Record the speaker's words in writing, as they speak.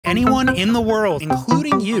Anyone in the world,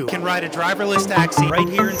 including you, can ride a driverless taxi right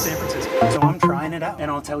here in San Francisco. So I'm trying it out,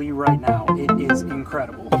 and I'll tell you right now, it is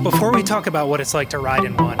incredible. But before we talk about what it's like to ride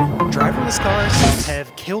in one, driverless cars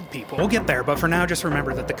have killed people. We'll get there, but for now, just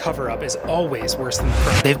remember that the cover-up is always worse than the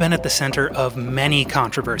front. They've been at the center of many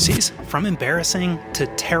controversies, from embarrassing to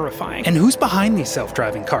terrifying. And who's behind these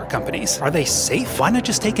self-driving car companies? Are they safe? Why not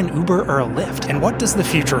just take an Uber or a Lyft? And what does the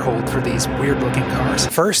future hold for these weird-looking cars?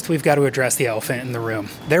 First, we've got to address the elephant in the room.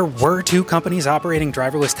 There were 2 companies operating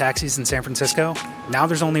driverless taxis in San Francisco. Now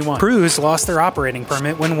there's only one. Cruise lost their operating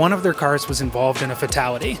permit when one of their cars was involved in a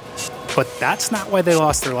fatality. But that's not why they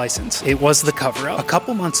lost their license. It was the cover-up. A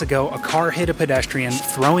couple months ago, a car hit a pedestrian,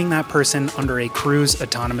 throwing that person under a Cruise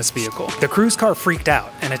autonomous vehicle. The Cruise car freaked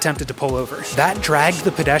out and attempted to pull over. That dragged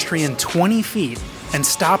the pedestrian 20 feet and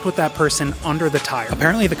stopped with that person under the tire.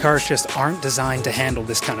 Apparently the cars just aren't designed to handle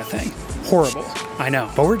this kind of thing. Horrible, I know,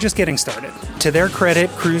 but we're just getting started. To their credit,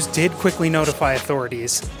 Cruise did quickly notify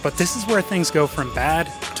authorities, but this is where things go from bad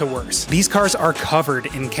to worse. These cars are covered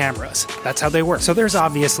in cameras. That's how they work. So there's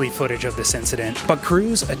obviously footage of this incident, but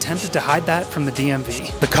Cruise attempted to hide that from the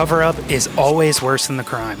DMV. The cover-up is always worse than the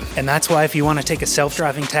crime. And that's why if you want to take a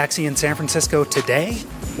self-driving taxi in San Francisco today,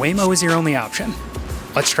 Waymo is your only option.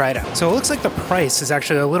 Let's try it out. So it looks like the price is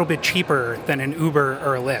actually a little bit cheaper than an Uber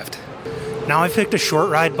or a Lyft. Now I picked a short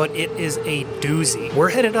ride, but it is a doozy. We're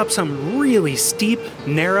headed up some really steep,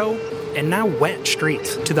 narrow, and now wet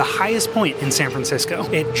streets to the highest point in San Francisco.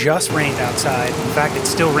 It just rained outside. In fact, it's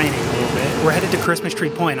still raining a little bit. We're headed to Christmas Tree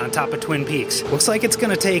Point on top of Twin Peaks. Looks like it's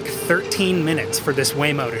gonna take 13 minutes for this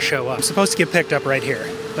Waymo to show up. I'm supposed to get picked up right here.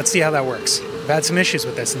 Let's see how that works. I've had some issues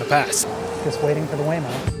with this in the past. Just waiting for the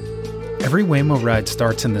Waymo. Every Waymo ride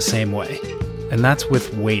starts in the same way, and that's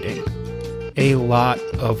with waiting. A lot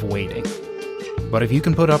of waiting. But if you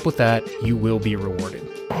can put up with that, you will be rewarded.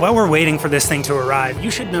 While we're waiting for this thing to arrive, you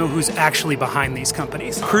should know who's actually behind these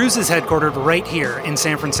companies. Cruise is headquartered right here in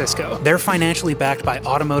San Francisco. They're financially backed by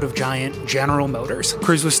automotive giant General Motors.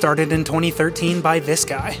 Cruise was started in 2013 by this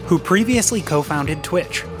guy, who previously co-founded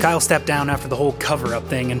Twitch. Kyle stepped down after the whole cover-up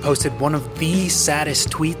thing and posted one of the saddest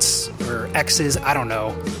tweets, or X's, I don't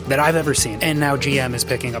know, that I've ever seen. And now GM is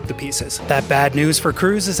picking up the pieces. That bad news for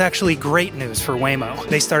Cruise is actually great news for Waymo.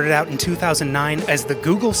 They started out in 2009 as the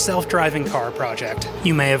Google self-driving car project.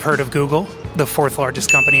 You may have heard of Google, the 4th largest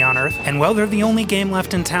company on Earth, and while they're the only game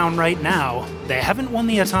left in town right now, they haven't won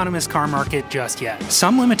the autonomous car market just yet.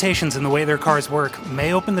 Some limitations in the way their cars work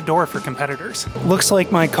may open the door for competitors. Looks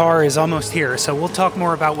like my car is almost here, so we'll talk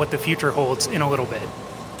more about what the future holds in a little bit.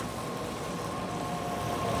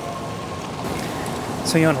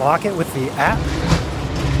 So you unlock it with the app?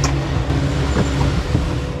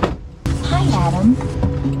 Hi,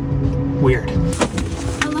 Adam. Weird.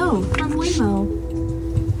 Hello, from Waymo.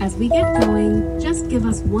 As we get going, just give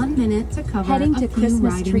us 1 minute to cover Heading a to few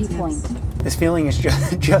Christmas riding Tree tips. Point. This feeling is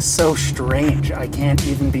just so strange. I can't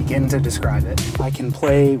even begin to describe it. I can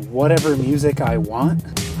play whatever music I want.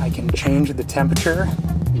 I can change the temperature.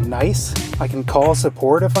 Nice. I can call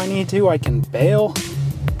support if I need to. I can bail.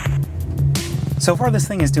 So far, this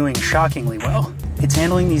thing is doing shockingly well. It's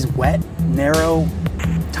handling these wet, narrow,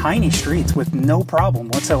 tiny streets with no problem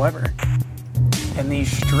whatsoever. And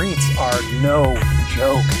these streets are no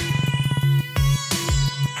joke.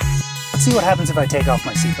 Let's see what happens if I take off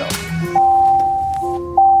my seatbelt.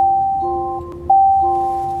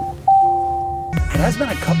 It has been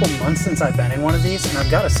a couple months since I've been in one of these, and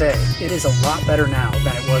I've got to say, it is a lot better now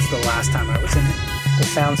than it was the last time I was in it. The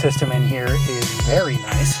sound system in here is very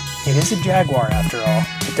nice. It is a Jaguar after all.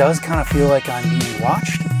 It does kind of feel like I'm being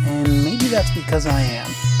watched, and maybe that's because I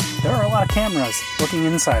am. There are a lot of cameras looking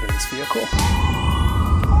inside of this vehicle.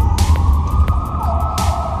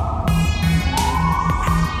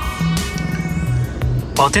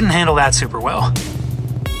 Well, it didn't handle that super well.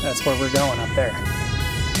 That's where we're going, up there.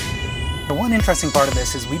 The one interesting part of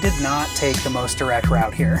this is we did not take the most direct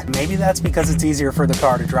route here. Maybe that's because it's easier for the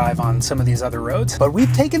car to drive on some of these other roads, but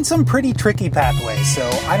we've taken some pretty tricky pathways, so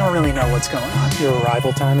I don't really know what's going on. Your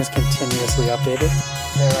arrival time is continuously updated.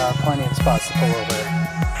 There are plenty of spots to pull over.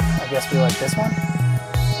 I guess we like this one?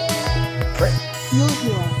 Great. You're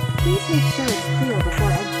here. Please make sure it's clear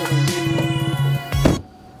before exiting.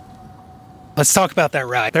 Let's talk about that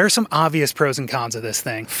ride. There are some obvious pros and cons of this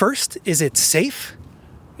thing. First, is it safe?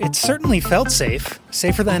 It certainly felt safe.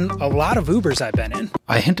 Safer than a lot of Ubers I've been in.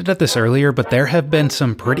 I hinted at this earlier, but there have been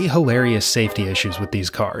some pretty hilarious safety issues with these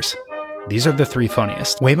cars. These are the 3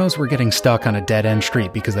 funniest. Waymos were getting stuck on a dead-end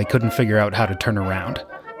street because they couldn't figure out how to turn around.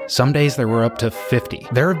 Some days there were up to 50.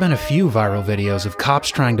 There have been a few viral videos of cops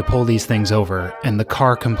trying to pull these things over and the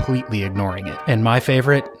car completely ignoring it. And my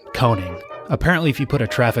favorite, coning. Apparently if you put a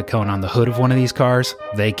traffic cone on the hood of one of these cars,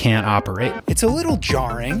 they can't operate. It's a little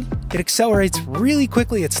jarring. It accelerates really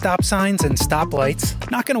quickly at stop signs and stoplights.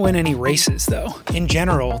 Not gonna win any races though. In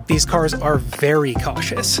general, these cars are very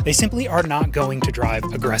cautious. They simply are not going to drive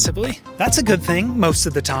aggressively. That's a good thing most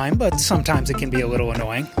of the time, but sometimes it can be a little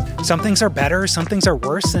annoying. Some things are better, some things are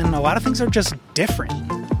worse, and a lot of things are just different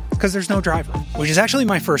because there's no driver, which is actually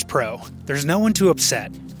my first pro. There's no one to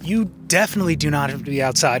upset. You definitely do not have to be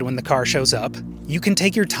outside when the car shows up. You can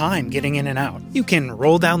take your time getting in and out. You can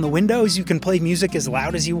roll down the windows, you can play music as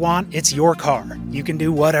loud as you want. It's your car. You can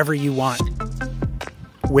do whatever you want,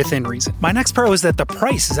 within reason. My next pro is that the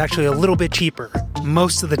price is actually a little bit cheaper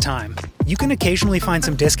most of the time. You can occasionally find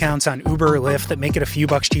some discounts on Uber or Lyft that make it a few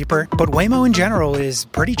bucks cheaper, but Waymo in general is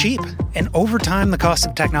pretty cheap. And over time, the cost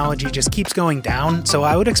of technology just keeps going down, so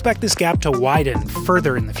I would expect this gap to widen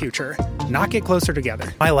further in the future, not get closer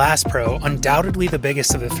together. My last pro, undoubtedly the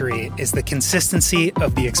biggest of the three, is the consistency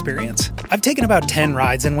of the experience. I've taken about 10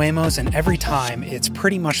 rides in Waymos, and every time it's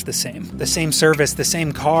pretty much the same. The same service, the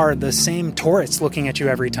same car, the same tourists looking at you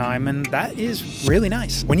every time, and that is really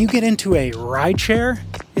nice. When you get into a rideshare,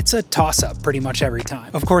 it's a toss-up pretty much every time.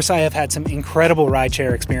 Of course, I have had some incredible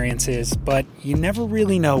rideshare experiences, but you never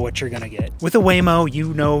really know what you're gonna get. With a Waymo,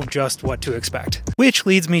 you know just what to expect. Which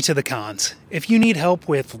leads me to the cons. If you need help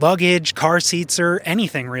with luggage, car seats, or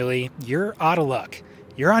anything really, you're out of luck.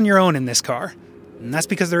 You're on your own in this car, and that's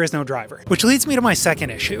because there is no driver. Which leads me to my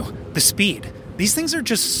second issue, the speed. These things are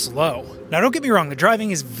just slow. Now don't get me wrong, the driving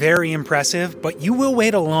is very impressive, but you will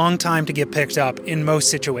wait a long time to get picked up in most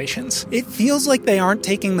situations. It feels like they aren't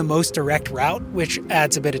taking the most direct route, which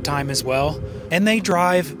adds a bit of time as well, and they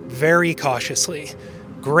drive very cautiously.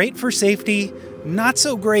 Great for safety, not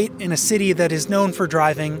so great in a city that is known for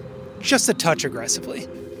driving just a touch aggressively.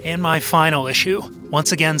 And my final issue,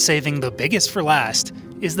 once again saving the biggest for last,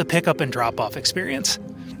 is the pickup and drop-off experience.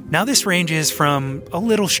 Now this ranges from a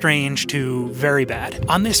little strange to very bad.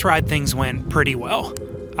 On this ride, things went pretty well.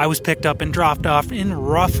 I was picked up and dropped off in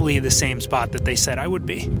roughly the same spot that they said I would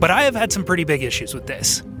be. But I have had some pretty big issues with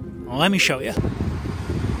this. Well, let me show you.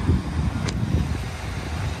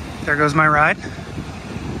 There goes my ride.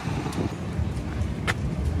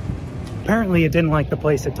 Apparently it didn't like the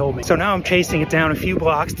place it told me. So now I'm chasing it down a few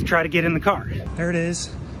blocks to try to get in the car. There it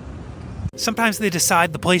is. Sometimes they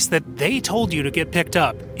decide the place that they told you to get picked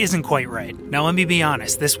up isn't quite right. Now let me be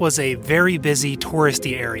honest, this was a very busy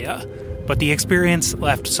touristy area, but the experience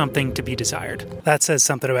left something to be desired. That says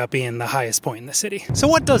something about being the highest point in the city. So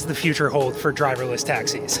what does the future hold for driverless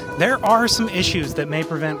taxis? There are some issues that may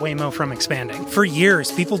prevent Waymo from expanding. For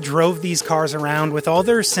years, people drove these cars around with all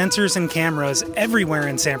their sensors and cameras everywhere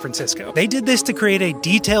in San Francisco. They did this to create a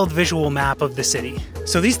detailed visual map of the city.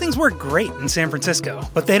 So these things work great in San Francisco,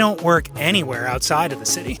 but they don't work anywhere outside of the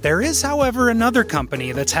city. There is, however, another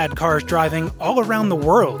company that's had cars driving all around the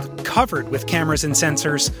world, covered with cameras and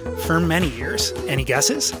sensors for many years. Any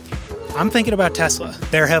guesses? I'm thinking about Tesla.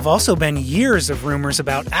 There have also been years of rumors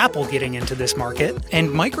about Apple getting into this market, and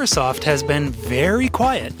Microsoft has been very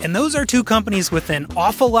quiet. And those are two companies with an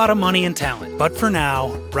awful lot of money and talent. But for now,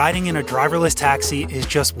 riding in a driverless taxi is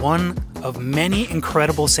just one of many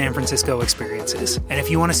incredible San Francisco experiences. And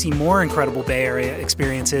if you want to see more incredible Bay Area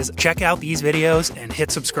experiences, check out these videos and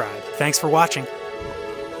hit subscribe. Thanks for watching.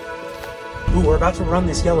 Ooh, we're about to run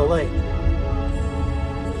this yellow light.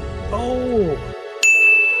 Oh!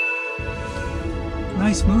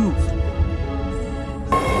 Nice move.